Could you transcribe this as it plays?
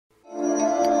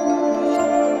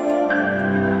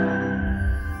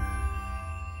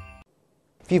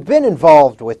If you've been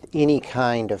involved with any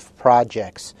kind of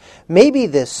projects, maybe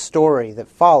this story that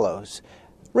follows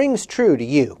rings true to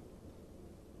you.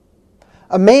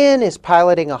 A man is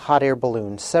piloting a hot air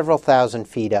balloon several thousand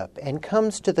feet up and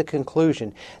comes to the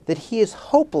conclusion that he is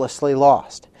hopelessly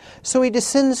lost. So he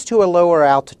descends to a lower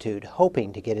altitude,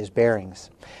 hoping to get his bearings.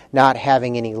 Not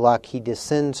having any luck, he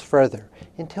descends further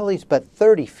until he's but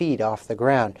 30 feet off the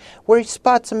ground, where he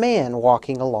spots a man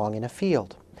walking along in a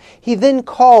field. He then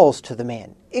calls to the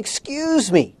man,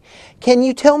 "Excuse me, can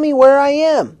you tell me where I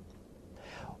am?"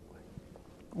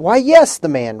 "Why, yes," the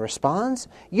man responds.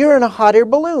 "You're in a hot air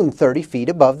balloon 30 feet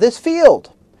above this field."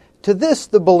 To this,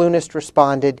 the balloonist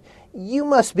responded, "You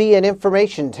must be in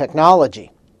information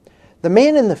technology." The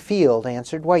man in the field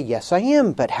answered, "Why, yes, I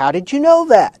am, but how did you know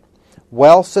that?"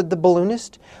 "Well," said the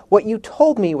balloonist, "what you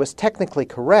told me was technically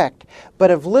correct, but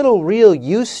of little real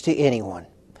use to anyone."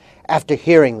 After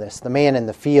hearing this, the man in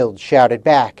the field shouted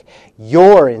back,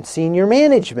 "You're in senior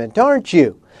management, aren't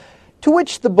you?" To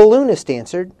which the balloonist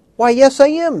answered, "Why, yes, I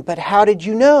am, but how did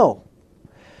you know?"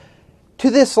 To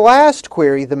this last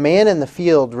query, the man in the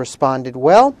field responded,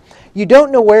 "Well, you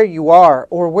don't know where you are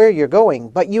or where you're going,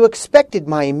 but you expected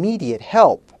my immediate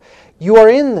help. You are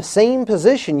in the same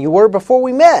position you were before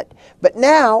we met, but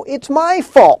now it's my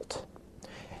fault."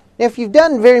 If you've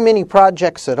done very many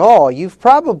projects at all, you've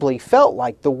probably felt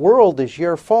like the world is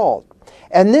your fault.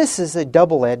 And this is a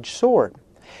double-edged sword.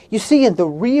 You see, in the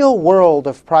real world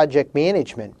of project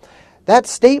management, that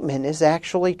statement is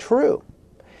actually true.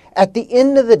 At the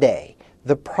end of the day,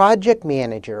 the project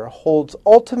manager holds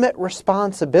ultimate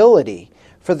responsibility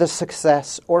for the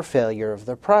success or failure of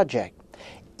the project,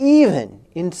 even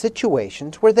in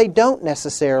situations where they don't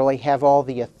necessarily have all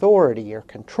the authority or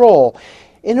control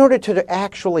in order to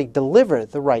actually deliver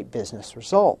the right business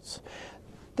results.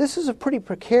 This is a pretty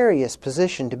precarious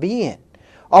position to be in.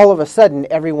 All of a sudden,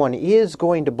 everyone is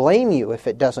going to blame you if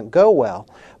it doesn't go well,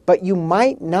 but you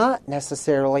might not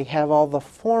necessarily have all the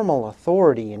formal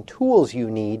authority and tools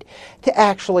you need to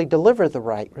actually deliver the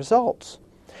right results.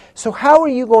 So how are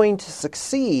you going to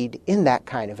succeed in that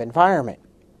kind of environment?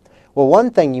 Well,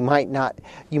 one thing you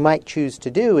might choose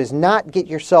to do is not get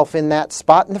yourself in that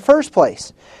spot in the first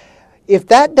place. If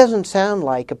that doesn't sound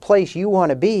like a place you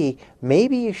want to be,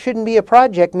 maybe you shouldn't be a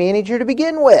project manager to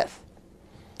begin with.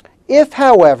 If,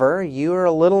 however, you're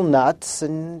a little nuts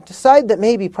and decide that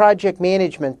maybe project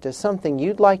management is something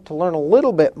you'd like to learn a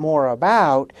little bit more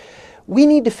about, we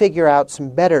need to figure out some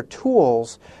better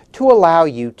tools to allow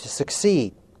you to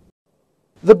succeed.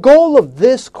 The goal of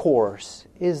this course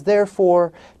is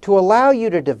therefore to allow you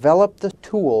to develop the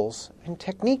tools and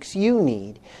techniques you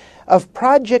need of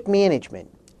project management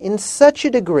in such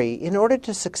a degree in order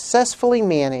to successfully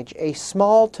manage a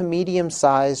small to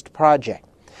medium-sized project.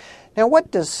 Now,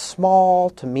 what does small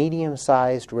to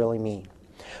medium-sized really mean?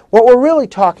 What we're really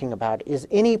talking about is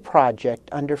any project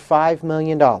under $5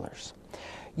 million,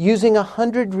 using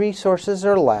 100 resources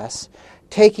or less,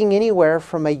 taking anywhere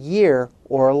from a year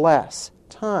or less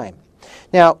time.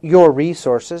 Now, your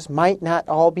resources might not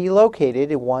all be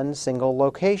located in one single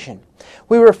location.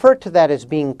 We refer to that as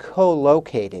being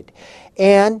co-located.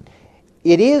 And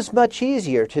it is much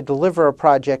easier to deliver a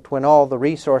project when all the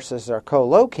resources are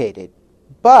co-located.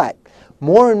 But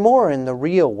more and more in the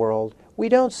real world, we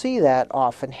don't see that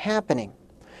often happening.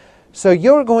 So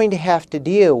you're going to have to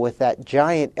deal with that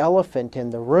giant elephant in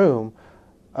the room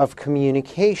of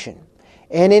communication.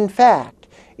 And in fact,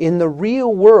 in the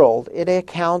real world, it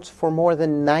accounts for more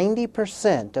than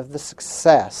 90% of the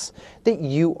success that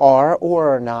you are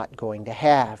or are not going to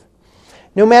have.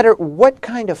 No matter what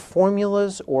kind of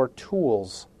formulas or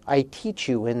tools I teach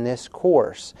you in this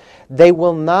course, they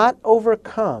will not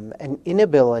overcome an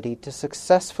inability to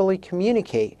successfully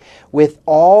communicate with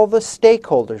all the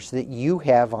stakeholders that you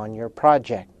have on your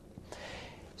project.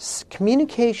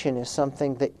 Communication is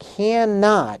something that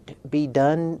cannot be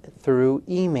done through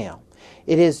email.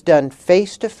 It is done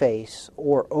face-to-face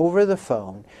or over the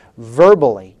phone,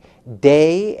 verbally,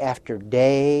 day after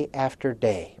day after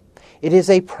day. It is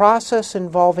a process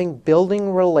involving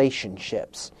building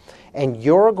relationships, and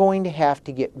you're going to have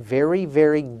to get very,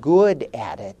 very good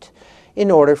at it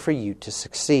in order for you to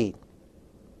succeed.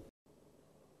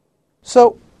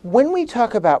 So, when we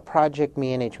talk about project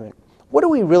management, what are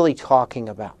we really talking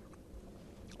about?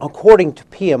 According to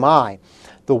PMI,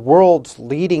 the world's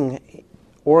leading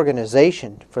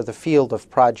organization for the field of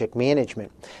project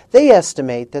management, they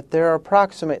estimate that there are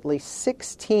approximately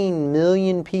 16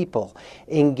 million people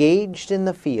engaged in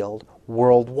the field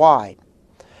worldwide.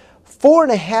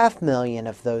 4.5 million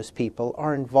of those people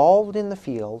are involved in the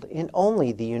field in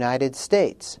only the United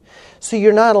States. So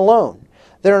you're not alone.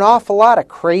 There are an awful lot of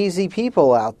crazy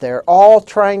people out there all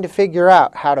trying to figure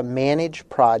out how to manage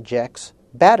projects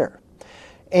better.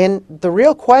 And the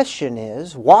real question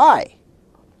is, why?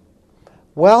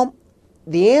 Well,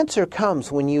 the answer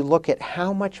comes when you look at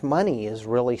how much money is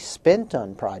really spent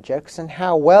on projects and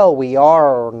how well we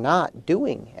are or not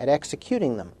doing at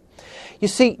executing them. You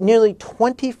see, nearly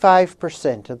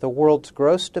 25% of the world's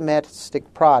gross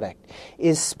domestic product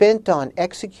is spent on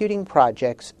executing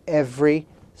projects every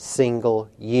single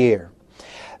year.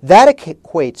 That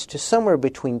equates to somewhere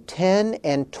between 10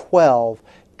 and 12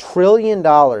 trillion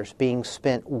dollars being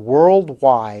spent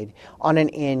worldwide on an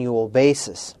annual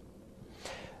basis.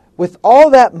 With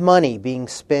all that money being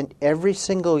spent every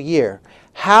single year,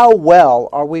 how well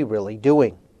are we really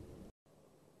doing?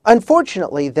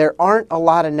 Unfortunately, there aren't a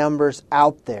lot of numbers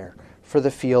out there for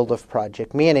the field of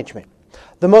project management.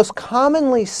 The most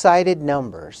commonly cited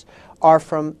numbers are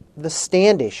from the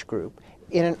Standish Group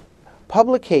in a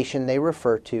publication they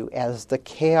refer to as the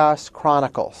Chaos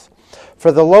Chronicles.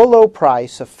 For the low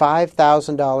price of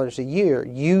 $5,000 a year,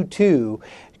 you too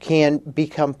can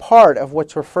become part of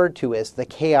what's referred to as the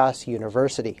Chaos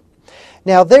University.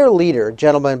 Now, their leader, a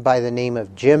gentleman by the name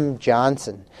of Jim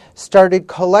Johnson, started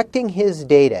collecting his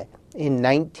data in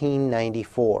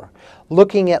 1994,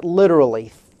 looking at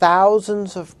literally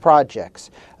thousands of projects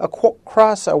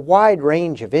across a wide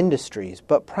range of industries,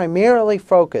 but primarily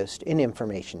focused in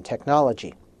information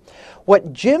technology.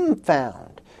 What Jim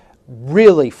found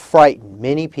really frightened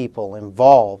many people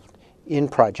involved in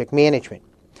project management.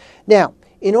 Now,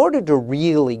 in order to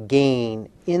really gain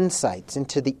insights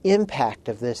into the impact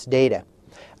of this data,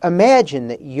 imagine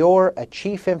that you're a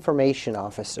chief information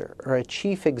officer or a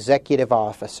chief executive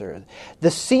officer,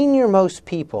 the senior-most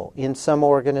people in some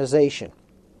organization.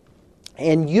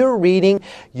 And you're reading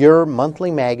your monthly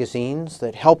magazines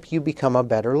that help you become a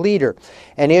better leader.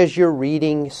 And as you're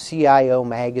reading CIO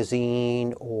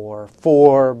magazine or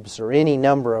Forbes or any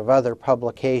number of other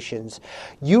publications,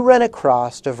 you run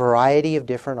across a variety of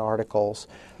different articles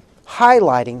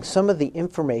highlighting some of the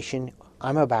information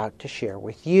I'm about to share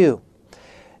with you.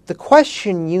 The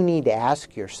question you need to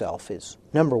ask yourself is,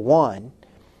 number one,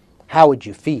 how would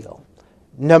you feel?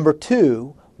 Number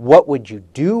two, what would you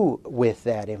do with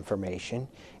that information?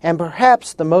 And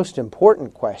perhaps the most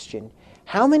important question,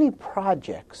 how many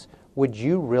projects would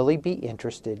you really be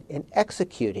interested in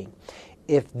executing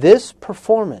if this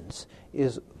performance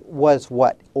was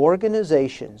what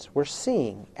organizations were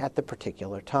seeing at the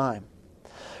particular time?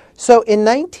 So in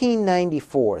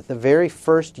 1994, the very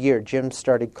first year Jim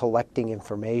started collecting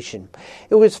information,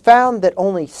 it was found that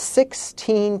only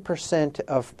 16%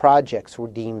 of projects were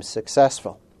deemed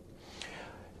successful.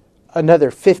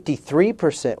 Another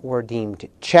 53% were deemed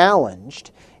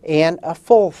challenged, and a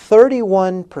full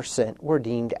 31% were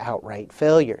deemed outright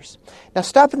failures. Now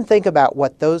stop and think about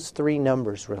what those three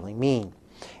numbers really mean.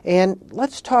 And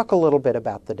let's talk a little bit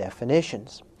about the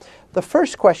definitions. The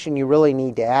first question you really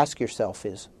need to ask yourself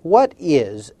is, what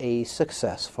is a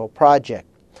successful project?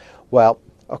 Well,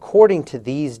 according to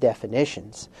these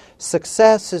definitions,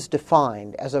 success is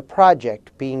defined as a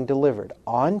project being delivered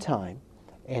on time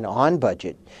and on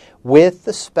budget with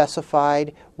the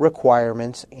specified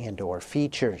requirements and/or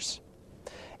features.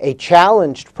 A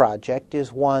challenged project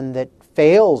is one that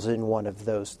fails in one of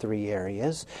those three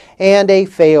areas, and a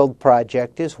failed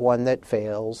project is one that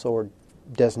fails or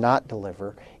does not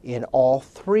deliver in all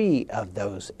three of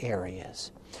those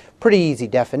areas. Pretty easy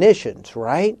definitions,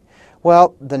 right?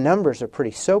 Well, the numbers are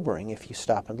pretty sobering if you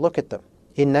stop and look at them.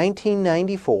 In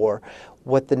 1994,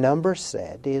 what the numbers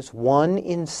said is 1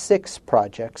 in 6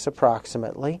 projects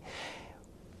approximately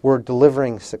were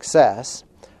delivering success.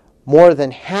 More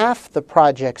than half the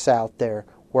projects out there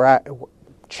were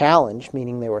challenged,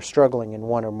 meaning they were struggling in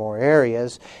one or more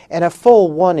areas, and a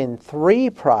full 1 in 3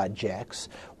 projects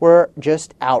were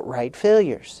just outright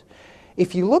failures.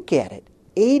 If you look at it,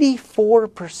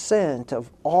 84%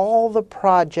 of all the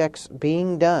projects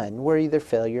being done were either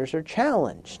failures or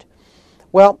challenged.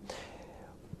 Well,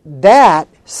 that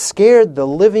scared the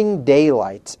living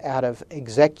daylights out of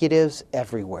executives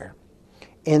everywhere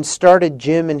and started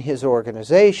Jim and his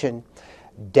organization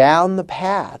down the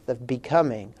path of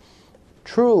becoming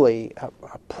truly a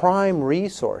prime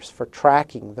resource for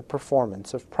tracking the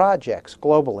performance of projects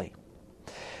globally.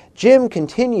 Jim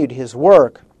continued his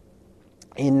work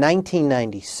in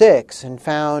 1996 and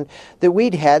found that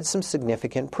we'd had some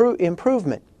significant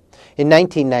improvement. In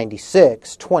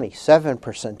 1996,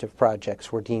 27% of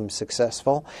projects were deemed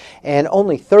successful, and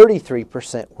only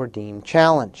 33% were deemed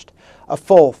challenged. A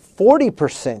full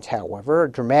 40%, however,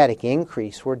 a dramatic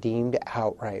increase, were deemed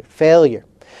outright failure.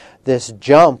 This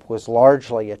jump was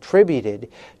largely attributed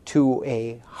to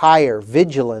a higher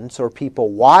vigilance or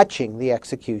people watching the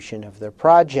execution of their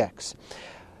projects.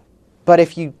 But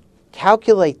if you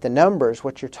calculate the numbers,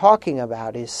 what you're talking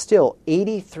about is still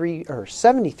 83 or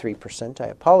 73%, I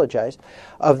apologize,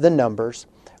 of the numbers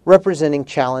representing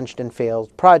challenged and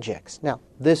failed projects. Now,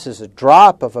 this is a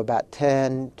drop of about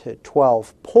 10 to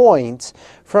 12 points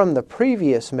from the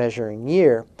previous measuring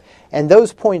year, and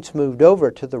those points moved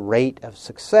over to the rate of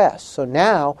success. So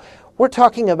now we're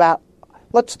talking about,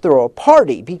 let's throw a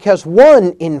party, because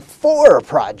 1 in 4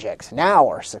 projects now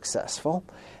are successful.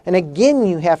 And again,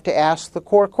 you have to ask the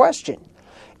core question.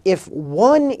 If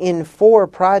 1 in 4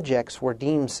 projects were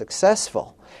deemed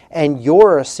successful and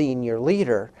you're a senior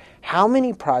leader, how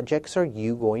many projects are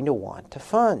you going to want to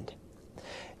fund?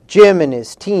 Jim and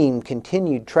his team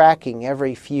continued tracking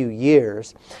every few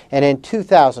years, and in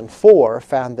 2004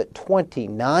 found that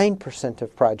 29%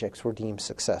 of projects were deemed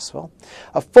successful,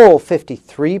 a full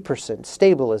 53%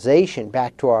 stabilization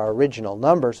back to our original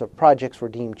numbers of projects were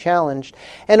deemed challenged,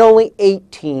 and only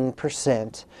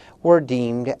 18% were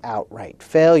deemed outright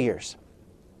failures.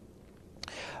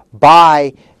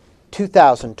 By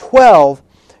 2012,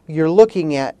 you're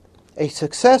looking at a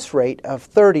success rate of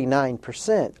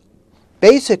 39%.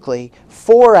 Basically,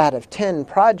 4 out of 10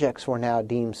 projects were now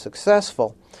deemed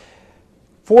successful.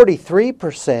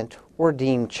 43% were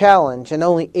deemed challenged, and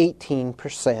only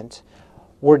 18%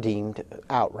 were deemed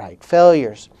outright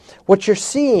failures. What you're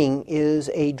seeing is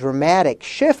a dramatic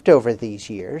shift over these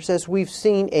years, as we've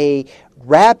seen a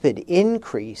rapid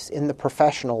increase in the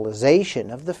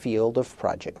professionalization of the field of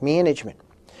project management.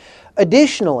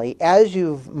 Additionally, as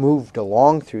you've moved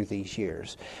along through these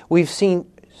years, we've seen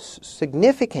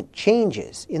significant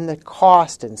changes in the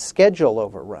cost and schedule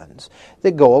overruns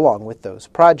that go along with those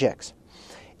projects.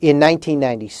 In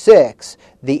 1996,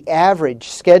 the average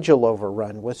schedule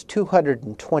overrun was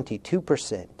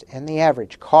 222%, and the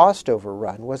average cost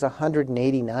overrun was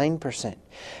 189%.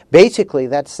 Basically,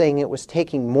 that's saying it was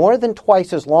taking more than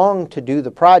twice as long to do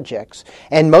the projects,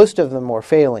 and most of them were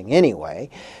failing anyway,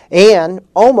 and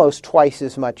almost twice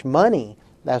as much money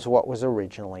as what was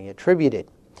originally attributed.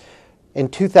 In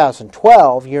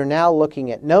 2012, you're now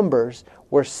looking at numbers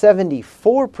where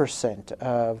 74%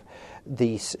 of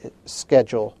the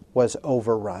schedule was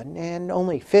overrun and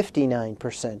only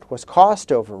 59% was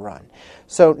cost overrun.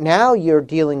 So now you're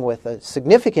dealing with a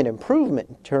significant improvement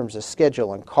in terms of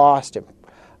schedule and cost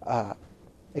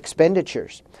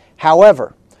expenditures.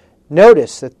 However,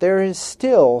 notice that there is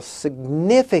still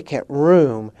significant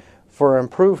room for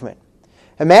improvement.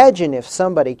 Imagine if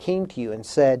somebody came to you and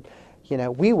said,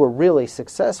 we were really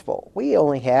successful. We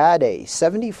only had a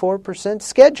 74%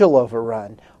 schedule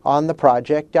overrun on the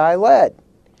project I led.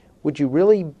 Would you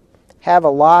really have a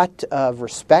lot of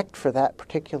respect for that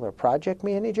particular project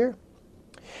manager?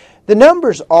 The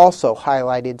numbers also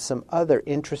highlighted some other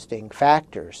interesting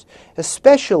factors,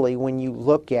 especially when you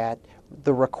look at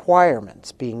the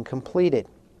requirements being completed.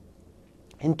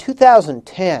 In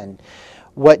 2010,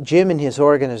 what Jim and his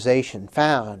organization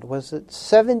found was that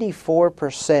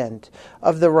 74%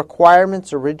 of the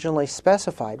requirements originally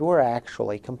specified were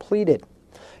actually completed.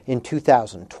 In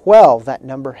 2012, that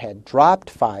number had dropped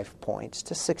 5 points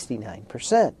to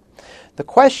 69%. The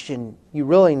question you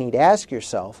really need to ask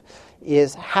yourself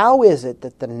is, how is it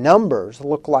that the numbers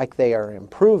look like they are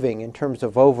improving in terms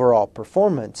of overall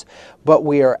performance, but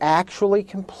we are actually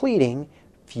completing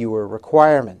fewer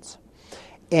requirements?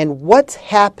 And what's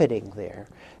happening there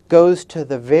goes to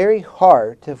the very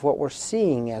heart of what we're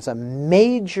seeing as a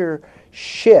major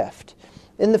shift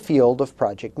in the field of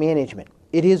project management.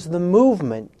 It is the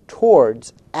movement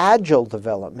towards agile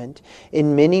development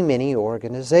in many, many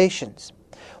organizations.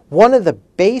 One of the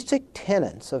basic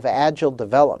tenets of agile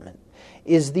development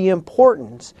is the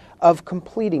importance of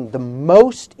completing the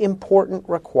most important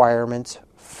requirements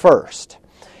first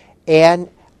and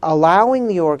allowing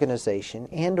the organization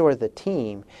and or the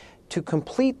team to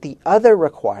complete the other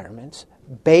requirements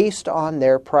based on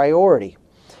their priority.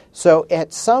 So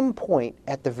at some point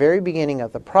at the very beginning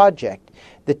of the project,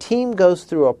 the team goes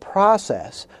through a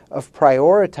process of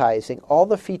prioritizing all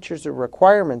the features or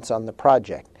requirements on the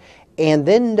project and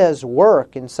then does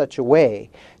work in such a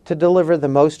way to deliver the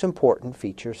most important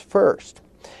features first.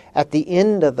 At the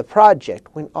end of the project,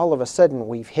 when all of a sudden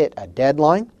we've hit a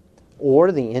deadline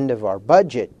or the end of our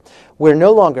budget, we're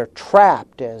no longer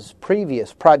trapped, as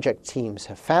previous project teams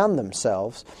have found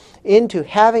themselves, into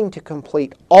having to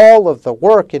complete all of the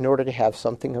work in order to have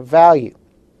something of value.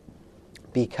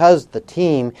 Because the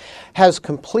team has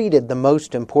completed the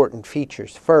most important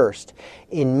features first,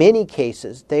 in many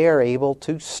cases they are able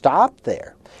to stop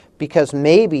there because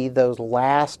maybe those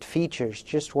last features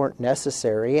just weren't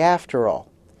necessary after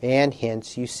all. And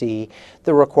hence you see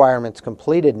the requirements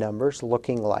completed numbers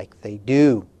looking like they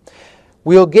do.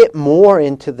 We'll get more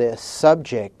into this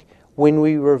subject when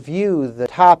we review the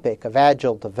topic of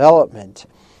agile development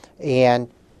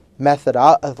and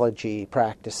methodology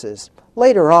practices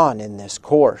later on in this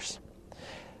course.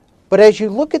 But as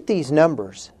you look at these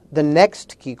numbers, the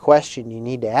next key question you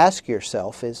need to ask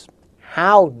yourself is,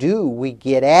 how do we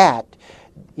get at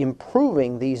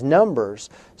improving these numbers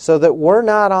so that we're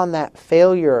not on that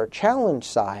failure or challenge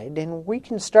side and we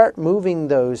can start moving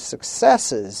those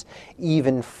successes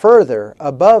even further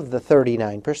above the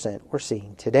 39% we're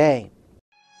seeing today?